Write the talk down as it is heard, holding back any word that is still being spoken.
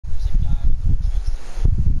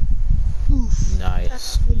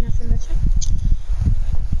Yes.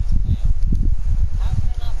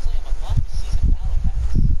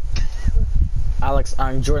 Alex,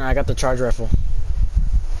 Jordan, I got the charge rifle.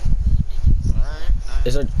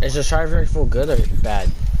 Alright. Is the charge rifle good or bad?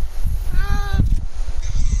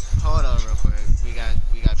 Hold on real quick. We got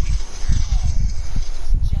people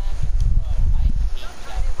here.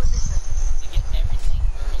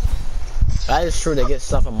 That is true. They get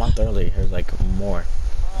stuff a month early, or like more.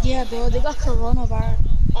 Yeah, bro, they got coronavirus.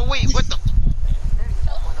 Oh wait, what the?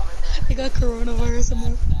 They got coronavirus in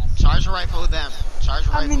there. Charge rifle them. Charge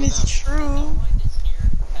rifle I mean, it's them. true.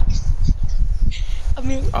 I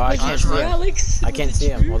mean, Oh, I can't see him. Alex? I can't see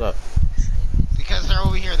him. Hold up. Because they're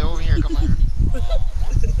over here. They're over here. Come on.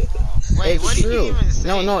 Wait, It's what did true. you even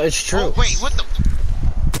say? No, it's true. Oh, wait, what the?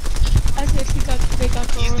 I said they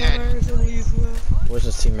got He's dead. coronavirus in there as well. Where's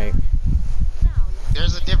his teammate?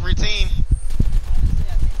 There's a different team.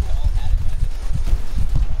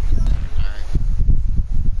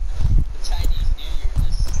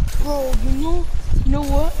 Bro, you know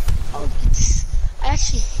what? I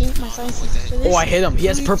actually hate my science teacher for this. Oh, I hit him. He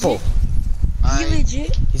has purple. He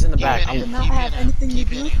legit. He's in the Keep back. hitting did him, not keep have hitting him, anything to keep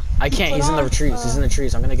do. hitting him. I can't. He's in the trees. He's in the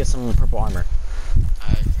trees. I'm gonna get some purple armor.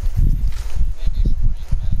 Alright.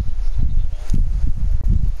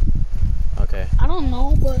 Okay. I don't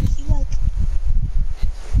know, but he like.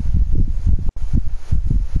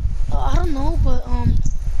 I don't know, but I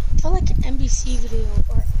felt like an NBC video,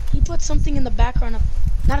 or he put something in the background of,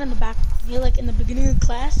 not in the background. He like in the beginning of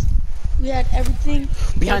class, we had everything.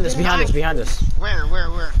 Behind us. Behind us. Where?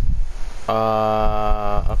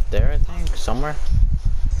 Up there, I think. Somewhere.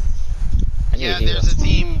 I need Yeah, to heal. there's a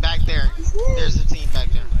team back there. There's a team back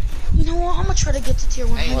there. You know what? I'm gonna try to get to tier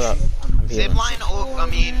 1. Hey, Hold up. I'm Zip healing. line. Oh, I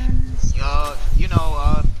mean,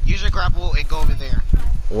 use your grapple and go over there.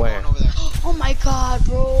 Where? Going over there. Oh my god,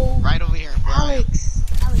 bro. Right over here. Where I am. Alex.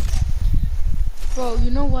 Bro,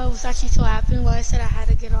 you know what was actually so happening why I said I had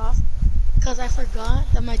to get off? Because I forgot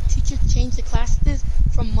that my teacher changed the classes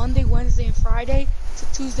from Monday, Wednesday, and Friday to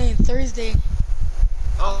Tuesday and Thursday.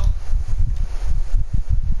 Oh.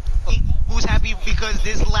 Who's happy because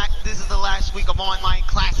this is the last week of online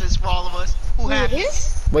classes for all of us? Who Wait, happy? it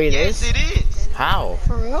is? Wait, it Yes, is? it is. How?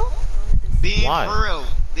 For real? Being Why? for real.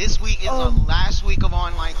 This week is the last week of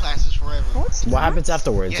online classes forever. What happens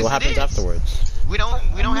afterwards? Yes, What it happens is. afterwards? We don't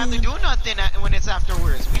have to do nothing when it's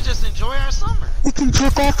afterwards. We just enjoy our summer. We can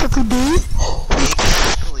check off for today?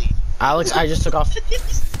 Exactly. Alex, I just took off.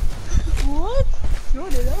 What?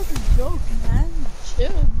 Jordan, that was a joke, man.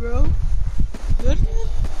 Chill, bro. Good, man?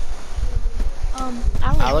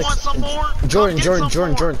 Alex. Alex, Want some more? Jordan, Come get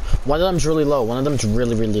some more. One of them's really low. One of them's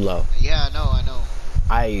really, really low. Yeah, I know.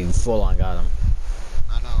 I full on got him.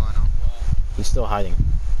 I know. He's still hiding.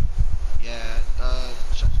 Yeah,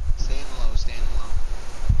 staying low.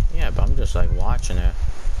 Yeah, but I'm just like watching it.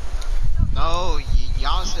 No,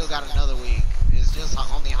 y'all still got another week. It's just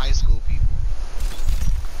only high school people.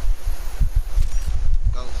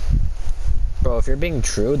 Go. Bro, if you're being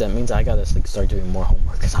true, that means I gotta like start doing more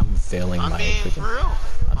homework because I'm failing I'm my being freaking. for real.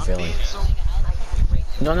 I'm failing. being so.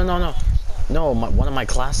 No. No, one of my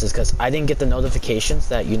classes because I didn't get the notifications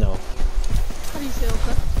that How do you feel,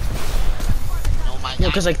 okay? Oh my No, god.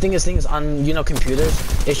 because like thing is on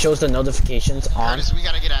computers, it shows the notifications on. Curtis, we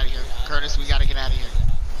gotta get out of here.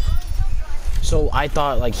 So I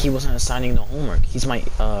thought like he wasn't assigning the homework. He's my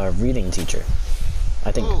reading teacher.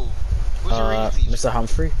 I think. Who? Who's your reading teacher? Mr.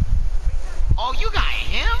 Humphrey. Oh, you got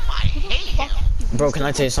him? I hate him. Bro, can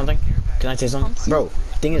I tell you something? Bro,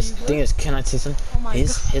 thing is, can I tell you something? Oh my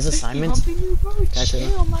His god. assignments. Is he humping you, bro? Can I tell you?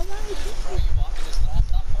 Chill, my guy.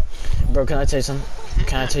 Bro, can I tell you something?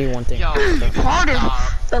 Can I tell you one thing? Yo, Harder.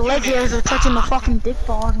 The leg hairs are touching the fucking dick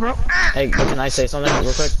balls, bro. Hey, but can I say something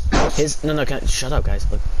real quick? Shut up, guys.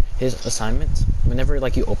 Look, his assignments. Whenever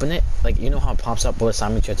like you open it, like you know how it pops up what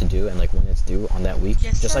assignments you have to do and like when it's due on that week.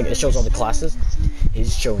 Yes, Just like sir, it shows all the yes, sir. classes.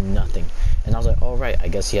 His show nothing, and I was like, all right, I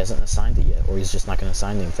guess he hasn't assigned it yet, or he's just not gonna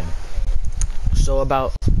assign anything. So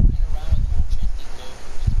about.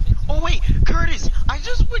 Oh wait, Curtis, I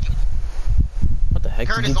just would. What the heck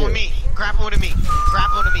did Curtis you do? on me. Grapple to me.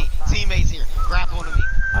 Teammates here. Grapple to me.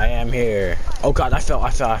 I am here. Oh god, I fell.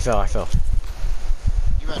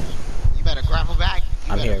 You better grapple back.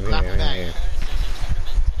 I'm here.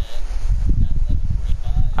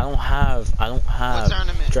 I don't have What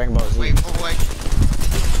tournament? Dragon Ball Z. Wait, boy.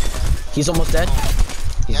 He's almost dead.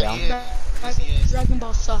 He's Yeah, down. he is. Yes, he is. Dragon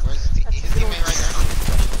Ball sucks. Where's his teammate right there?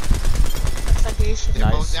 That's like the issue. They're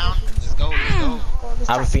Nice. both down. Let's go.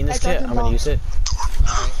 I have a Phoenix kit. I'm gonna use it.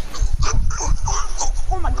 Alright.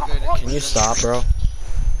 Oh my We're good. god. Can you stop, bro?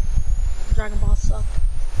 Dragon Ball sucks.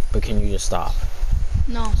 But can you just stop?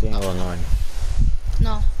 No, It's getting a little annoying.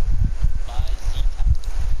 no,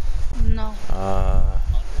 no.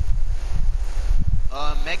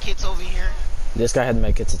 Medkits over here. This guy had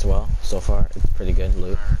medkits as well. So far, it's pretty good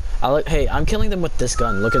loot. Hey, I'm killing them with this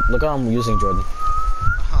gun. Look how I'm using, Jordan.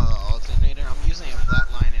 Alternator. I'm using a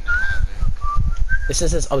flatline and a havoc. It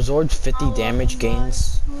says absorbed 50 damage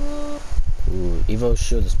gains. Ooh, Evo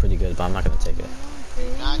shield is pretty good, but I'm not gonna take it. Do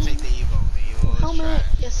not take the Evo. The Evo is Helmet. trash.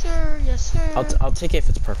 Yes, sir. Yes, sir. I'll take it if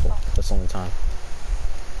it's purple. That's the only time.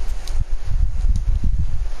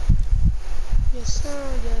 Yes,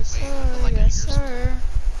 sir. Yes, Wait, sir. like Yes, yours. sir.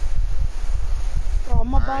 Bro, I'm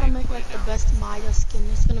about to Alright, make put like it the down. best Maya skin.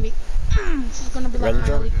 It's gonna be. This is gonna be like Ready, my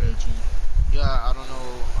Jordan? elite agent. Yeah, I don't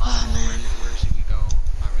know. Oh, man. Where should we go?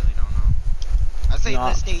 I really don't know. I say No.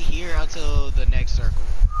 let's stay here until the next circle.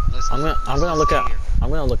 I'm gonna look out. Here. I'm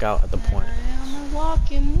gonna look out at the point. I am a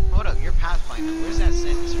walking. Hold up, you're Pathfinder. Where's that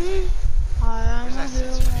sensor thing? I am Where's a that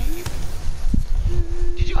sensor hero.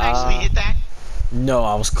 thing? Did you actually hit that? No,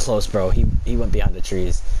 I was close, bro. He went behind the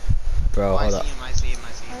trees. Bro, Oh, I hold see up. him. I see him.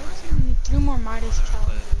 I see him. I see him. 3 more Midas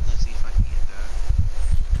challenges. Let's see if I can get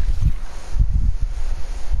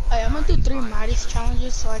that. Hey, I'm gonna do 3 Midas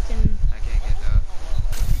challenges so I can. I can't get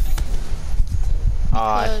that.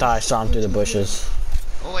 I thought I saw him through the bushes.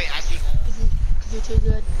 Oh wait, I see. Cause you're too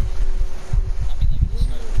good.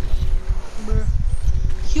 Bruh.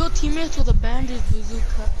 Heal teammates with a bandage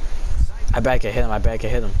bazooka. I bet I can hit him. I bet I can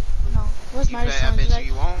hit him. No. Where's You Midas bet- I challenges? bet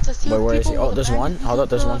you won't. Just heal Wait, where is he? people Oh, with a there's one. bandage Hold up,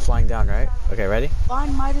 there's one bazooka. flying down, right? Okay, ready?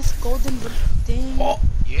 Find Midas golden thing. Oh,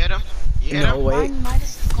 You hit him. You hit no, him. wait. Find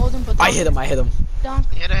Midas golden but I hit him. I hit him. dunk.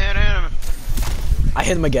 Hit him. Hit him. Hit him. I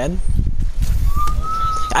hit him again.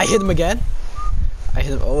 I hit him again. I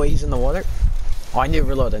hit him. Oh, wait, he's in the water. Oh, I need to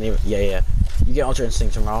reload. Yeah. You get Ultra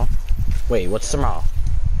Instinct tomorrow. Wait, what's tomorrow?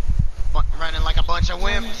 Running like a bunch of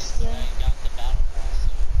wimps. Yeah.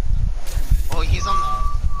 Oh, he's on.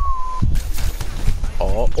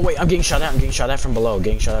 Oh, wait, I'm getting shot at. I'm getting shot at from below.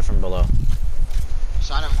 Shot him from below.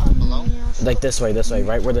 Yeah, Like this way,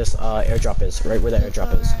 right where this airdrop is. Right where the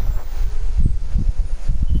airdrop is.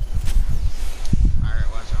 Alright,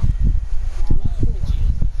 watch out.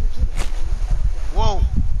 Whoa!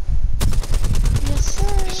 Yes,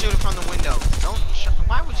 sir. You shoot it from the window. Don't.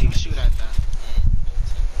 Why would you shoot at that?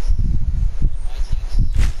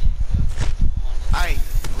 Alright,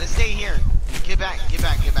 let's stay here. Get back.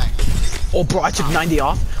 Oh, bro, I took 90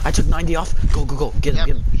 off. Go. Get him.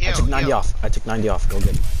 Yep, I heal, took 90 heal. off. Go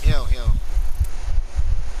get him. Heal.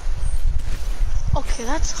 Okay,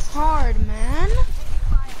 that's hard, man.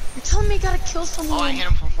 You're telling me you gotta kill someone. Oh, I hit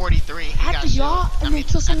him from 43. He At got the yacht shot. and then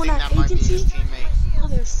kill someone I think at that might be his agency? teammate.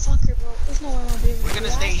 Motherfucker, bro. There's no way I'm gonna be able to We're do gonna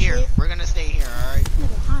that stay here. shit. Alright? I'm gonna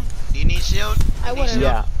go hide. Do you need shield? I You need would've. shield?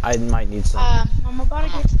 Yeah, I might need some. I'm about to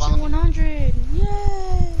Come on, get to follow tier me. 100.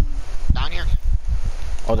 Yay! Down here.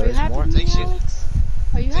 Oh, Are there you is happy more. with me, Take shield. Alex?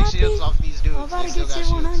 Are you Take happy? shields off these dudes. I'm about They to still get got tier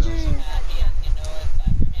shields. 100.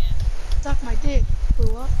 Suck my dick.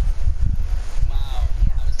 Wait, what?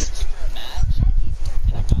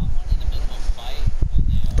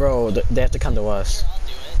 Bro, they have to come to us.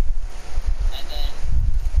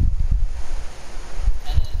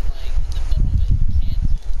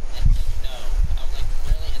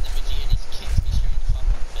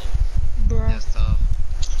 Bruh, That's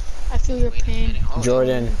tough. I feel your Wait a pain. minute. Hold on.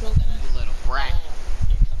 Jordan. You little brat.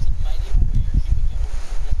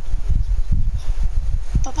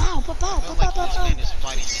 Pow, pow, pow, I pow, feel pow, like pow, each pow. man is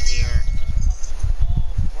fighting the air.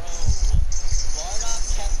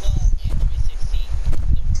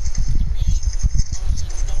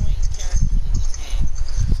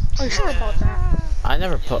 Are you sure about that? I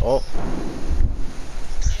never put. Oh,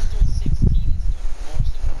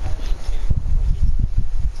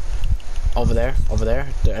 over there.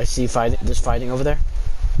 I see fighting. There's fighting over there.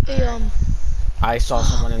 Hey, I saw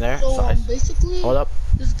someone in there. so, So basically, hold up.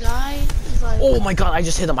 this guy is like, Oh my god, I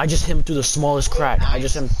just hit him through the smallest crack. I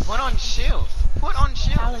just hit him. Put on shield.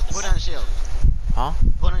 Alex. Put on shield. Huh?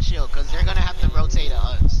 Put on shield, because they're gonna have to rotate to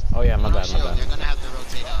us. Oh yeah, my Put on bad. shield, they're gonna have to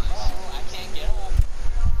rotate to us.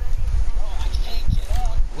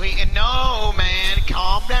 Wait, and no, man,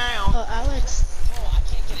 calm down. Alex.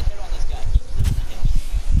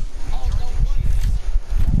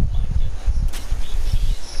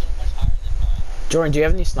 Jordan, do you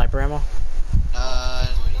have any sniper ammo?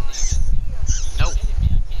 Nope.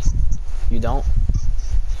 You don't?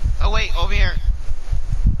 Oh wait, over here.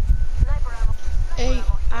 Hey,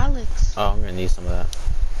 Alex. Oh, I'm gonna need some of that.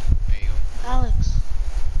 There you go. Alex.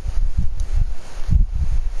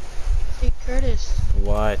 Hey, Curtis.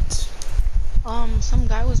 What? Some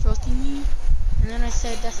guy was roasting me, and then I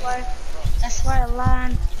said, that's why I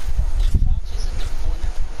lied.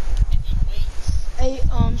 Hey,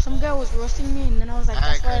 some guy was roasting me, and then I was like,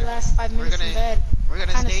 Alright, that's why I Kurt. last 5 minutes in bed. We're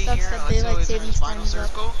gonna Kinda stay sucks here that they, until like, it turns savings final time is up.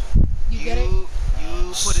 circle. You get it? You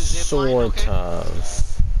put a zip line, Sort okay?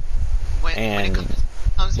 of. When And it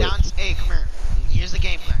comes wait. down to, hey, come here. Here's the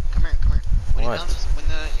game plan. Come here. When What?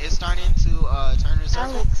 it's starting to turn in a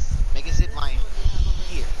circle, Alex. make a zip line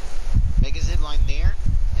here. Make a zip line there,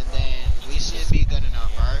 and then we should be good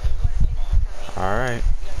enough, alright? Alright.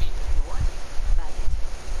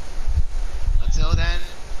 Until then,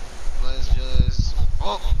 let's just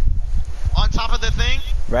on top of the thing.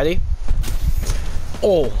 Ready?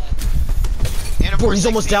 Oh, And bro, he's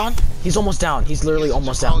almost down. He's almost down. He's literally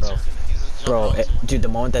almost down, bro. Bro, dude, the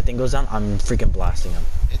moment that thing goes down, I'm freaking blasting him.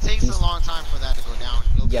 It takes a long time for that to go down.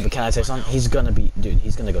 Yeah, but can I say something? He's gonna be, dude,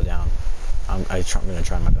 he's gonna go down. I'm gonna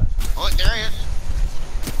try my best. Oh, there he is.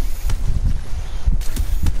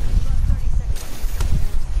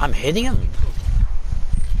 I'm hitting him.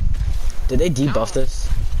 Did they debuff this?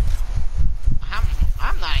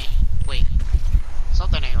 I'm not. Wait.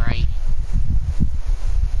 Something ain't right.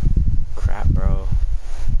 Crap, bro.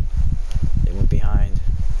 They went behind.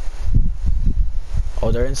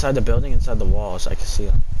 Oh, they're inside the building, inside the walls. I can see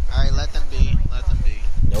them. Alright, let them be. Let them be.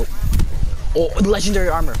 Nope. Oh, legendary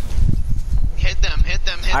armor. Hit them.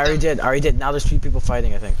 I already did. Now there's 3 people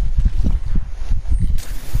fighting, I think.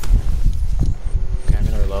 Okay, I'm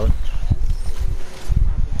gonna reload.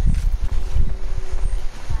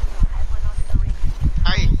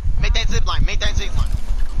 Alright, make that zip line.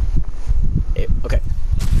 Okay.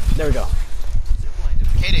 There we go.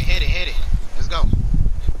 Hit it. Let's go.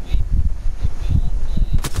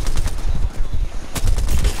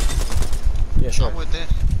 Yeah, sure. I'm with it.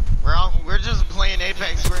 We're just playing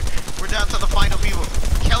Apex. We're down to the final people.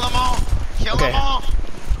 Kill them all. Kill Okay. them all.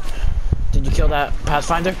 Did you kill that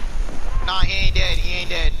Pathfinder? Nah, he ain't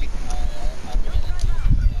dead.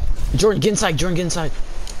 Jordan, get inside. Jordan, get inside.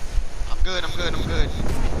 I'm good. I'm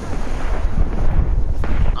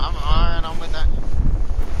alright, I'm with that.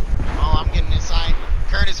 Oh, I'm getting inside.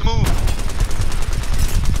 Curtis, move.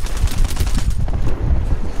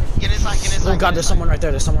 Get inside. Oh god, there's someone right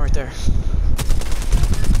there.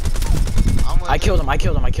 I killed him. Nice.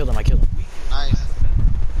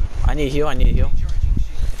 I need a heal.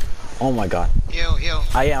 Oh my god. Heal.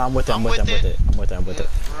 I'm with it.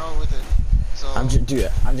 We're all with it. So I'm just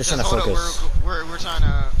trying to hold focus. up. We're trying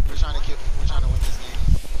to win this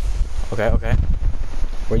game. Okay.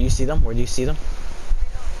 Where do you see them?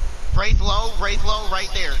 Wraith low, right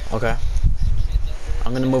there. Okay.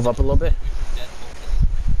 I'm gonna move up a little bit.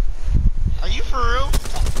 Are you for real?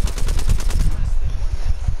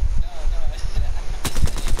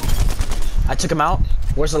 I took him out.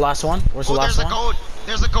 Where's the last one?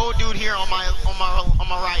 There's a gold dude here on my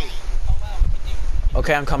right.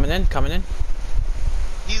 Okay, I'm coming in.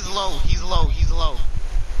 He's low.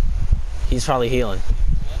 He's probably healing.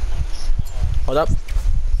 Hold up.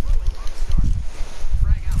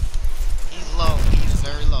 He's low. He's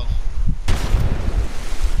very low.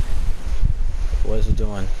 What is he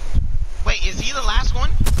doing? Wait, is he the last one?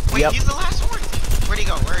 Wait, Yep. he's the last one. Where'd he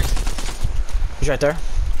go? Where is he? He's right there.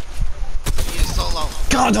 He is so low.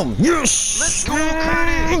 Got him! Yes! Let's go,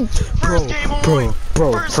 Curtis! First game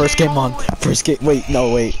on! First game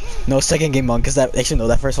on. No, second game on, because that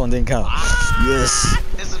first one didn't count. Yes.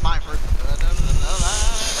 This is my first.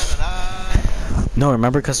 No,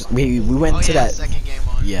 remember, because we went to that. Second game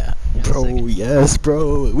on. Yeah. Yeah, Bro, second. yes,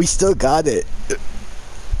 bro. We still got it.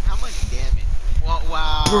 How much damage? Well,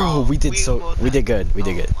 wow. Bro, we did good. We did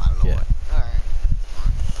good. Yeah. Alright.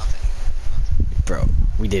 I'll take it. Bro,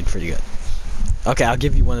 we did pretty good. Okay, I'll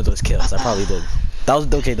give you one of those kills. I probably did. That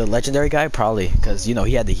was okay. The legendary guy, probably, because he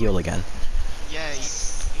had to heal again. Yeah,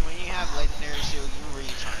 when you have legendary shield, you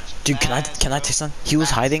recharge. Dude, can I take some? He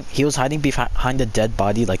was hiding behind the dead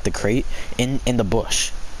body, like the crate, in the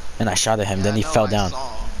bush, and I shot at him. Then he fell down. I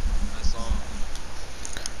saw.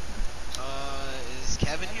 Is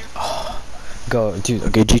Kevin here? Go, dude.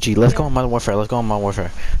 Okay, GG. Let's go on Modern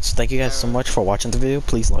Warfare. So thank you guys so much for watching the video.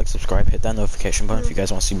 Please like, subscribe, hit that notification button if you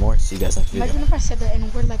guys want to see more. See you guys next video. Imagine if I said the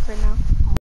N-word like right now.